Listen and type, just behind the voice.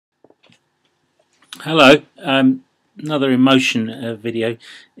Hello, another emotion video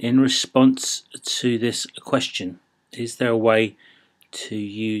in response to this question. Is there a way to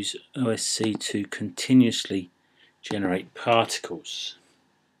use OSC to continuously generate particles?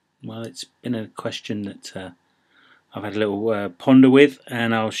 Well, it's been a question that I've had a little ponder with,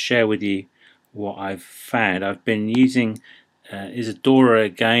 and I'll share with you what I've found. I've been using Isadora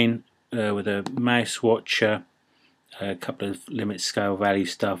again with a mouse watcher, a couple of limit scale value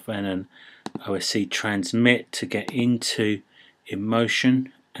stuff, and an OSC transmit to get into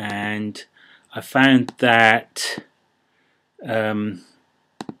emotion. And I found that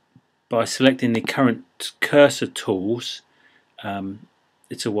by selecting the current cursor tools,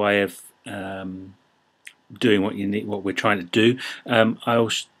 it's a way of doing what we're trying to do.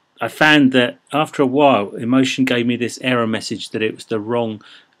 I found that after a while, Emotion gave me this error message that it was the wrong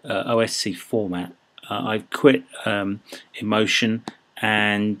OSC format. I quit Emotion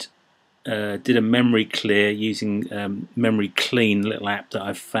and did a memory clear using Memory Clean, little app that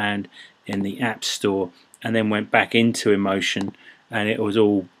I've found in the App Store, and then went back into Emotion, and it was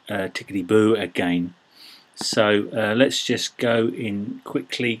all tickety-boo again. So let's just go in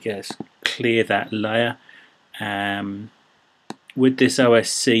quickly, just clear that layer. With this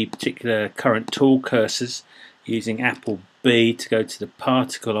OSC particular current tool cursors, using Apple B to go to the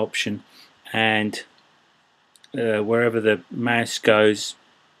particle option, and wherever the mouse goes,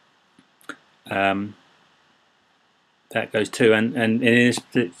 that goes too. And in this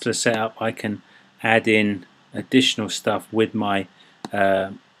particular setup, I can add in additional stuff with my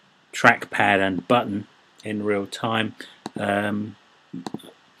trackpad and button in real time. And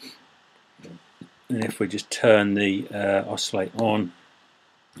if we just turn the oscillate on,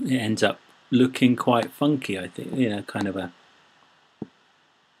 it ends up looking quite funky, I think, kind of a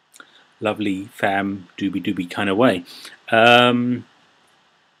lovely fam doobie kind of way.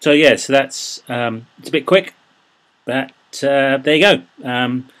 So yeah, so that's it's a bit quick, but there you go.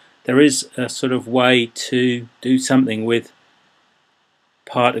 There is a sort of way to do something with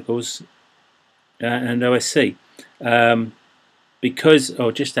particles and OSC, because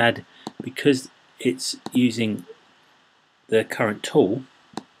it's using the current tool.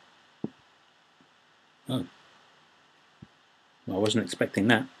 Oh, well, I wasn't expecting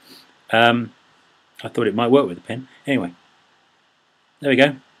that. I thought it might work with a pen. Anyway, there we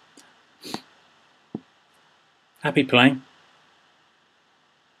go. Happy playing.